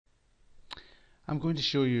I'm going to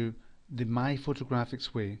show you the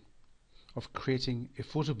MyPhotoGraphics way of creating a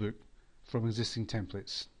photo book from existing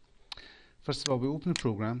templates. First of all, we open the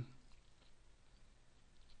program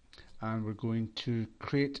and we're going to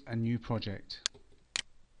create a new project.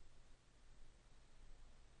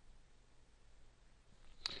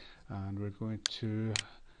 And we're going to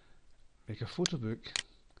make a photo book,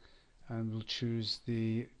 and we'll choose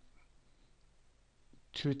the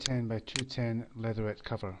 210 by 210 leatherette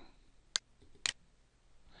cover.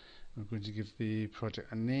 We're going to give the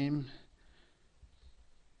project a name,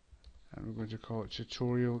 and we're going to call it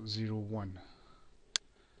Tutorial 01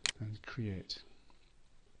 and create.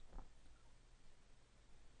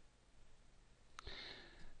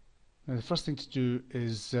 Now the first thing to do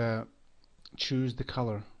is choose the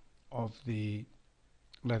color of the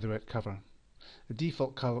leatherette cover. The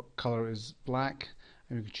default color is black,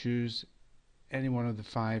 and we can choose any one of the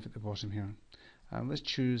 5 at the bottom here. Let's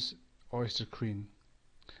choose oyster cream.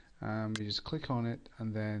 We just click on it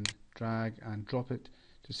and then drag and drop it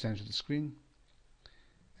to the center of the screen,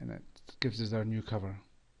 and that gives us our new cover.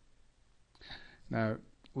 Now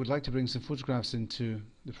we'd like to bring some photographs into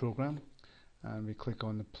the program, and we click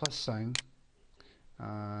on the plus sign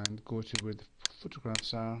and go to where the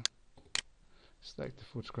photographs are, select the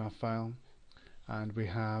photograph file, and we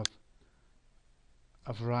have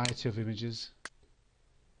a variety of images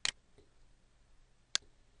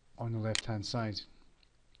on the left hand side.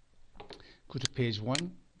 Go to page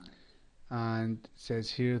 1, and it says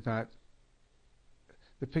here that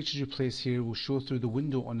the pictures you place here will show through the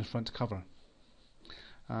window on the front cover.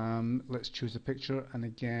 Let's choose a picture, and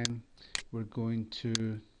again we're going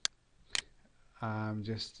to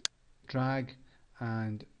just drag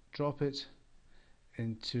and drop it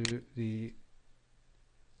into the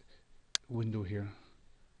window here,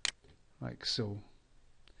 like so.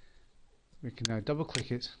 We can now double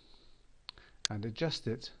click it and adjust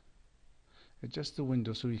the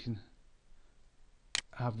window so we can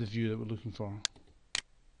have the view that we're looking for.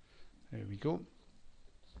 There we go.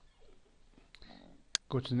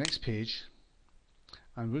 Go to the next page,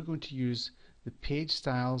 and we're going to use the page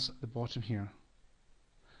styles at the bottom here,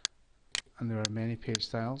 and there are many page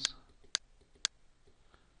styles,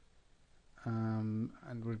 and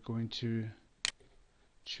we're going to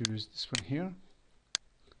choose this one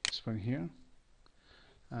here,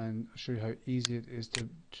 and I'll show you how easy it is to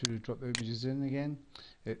drop the images in again.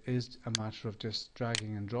 It is a matter of just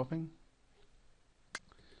dragging and dropping.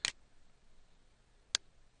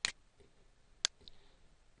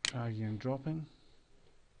 Dragging and dropping.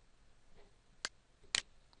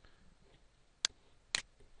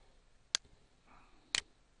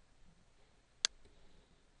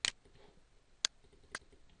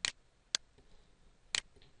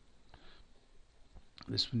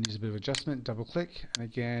 This one needs a bit of adjustment. Double click and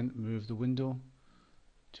again move the window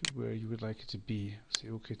to where you would like it to be. Say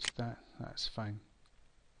OK to that. That's fine.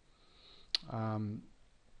 And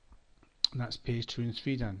that's page 2 and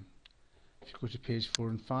 3 done. If you go to page 4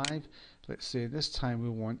 and 5, let's say this time we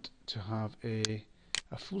want to have a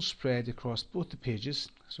full spread across both the pages.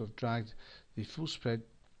 So I've dragged the full spread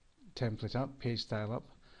template up, page style up,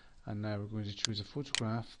 and now we're going to choose a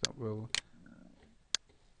photograph that will,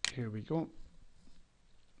 here we go,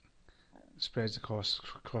 spreads across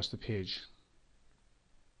the page.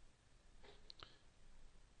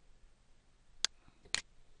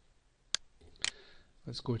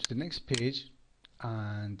 Let's go to the next page,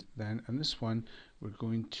 and then in this one we're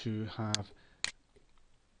going to have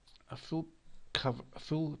a full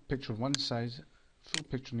picture on one side, full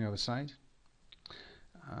picture on the other side,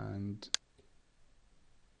 and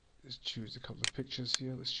let's choose a couple of pictures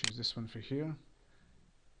here. Let's choose this one for here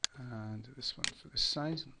and this one for this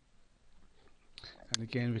side, and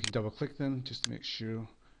again we can double click them just to make sure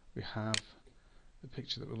we have the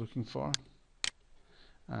picture that we're looking for,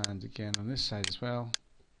 and again on this side as well.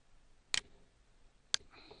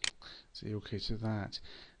 Say OK to that.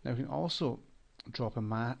 Now we can also drop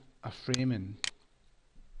a frame in.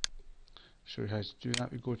 Show you how to do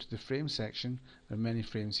that. We go to the frame section. There are many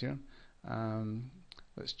frames here.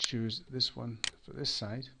 Let's choose this one for this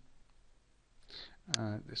side,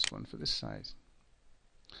 and this one for this side.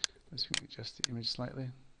 Let's adjust the image slightly.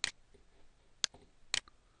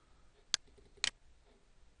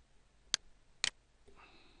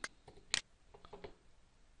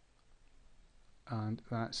 And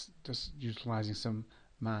that's just utilizing some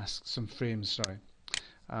masks, some frames, sorry.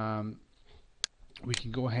 We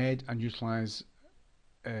can go ahead and utilize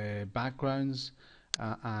backgrounds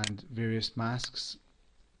and various masks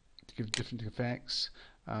to give different effects.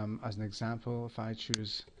 As an example, if I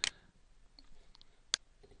choose,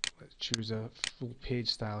 let's choose a full page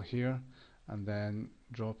style here, and then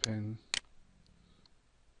drop in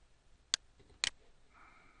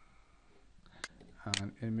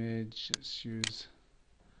an image. Let's use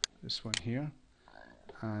this one here,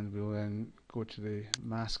 and we'll then go to the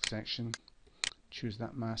mask section, choose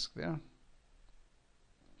that mask there,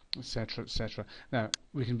 etc, etc. Now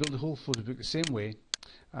we can build the whole photo book the same way.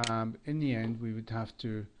 In the end we would have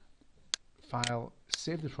to file,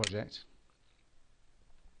 save the project,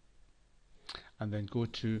 and then go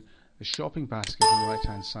to the shopping basket on the right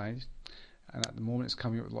hand side, and at the moment it's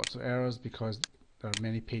coming up with lots of errors because there are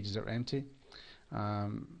many pages that are empty.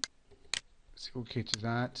 Say OK to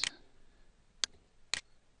that,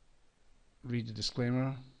 read the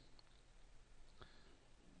disclaimer,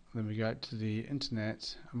 then we go out to the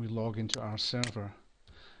internet and we log into our server.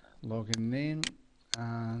 Login name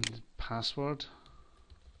and password,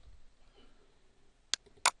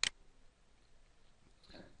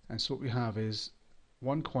 and so what we have is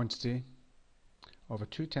one quantity of a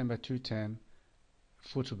 210 by 210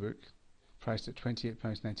 photo book priced at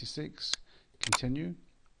 £28.96. Continue.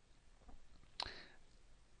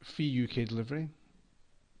 Free UK delivery.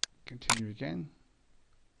 Continue again.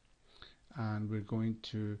 And we're going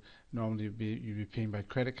to normally you'll be paying by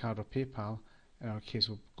credit card or PayPal. In our case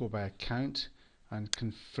we'll go by account and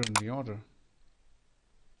confirm the order.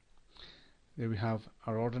 There we have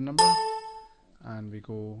our order number, and we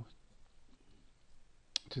go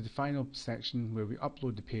to the final section where we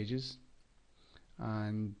upload the pages,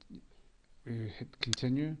 and we hit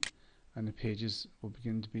continue, and the pages will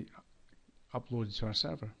begin to be uploaded to our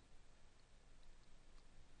server.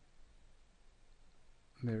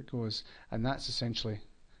 There it goes, and that's essentially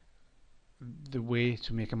the way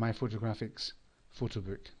to make a MyPhotoGraphics photo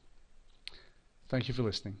book. Thank you for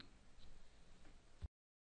listening.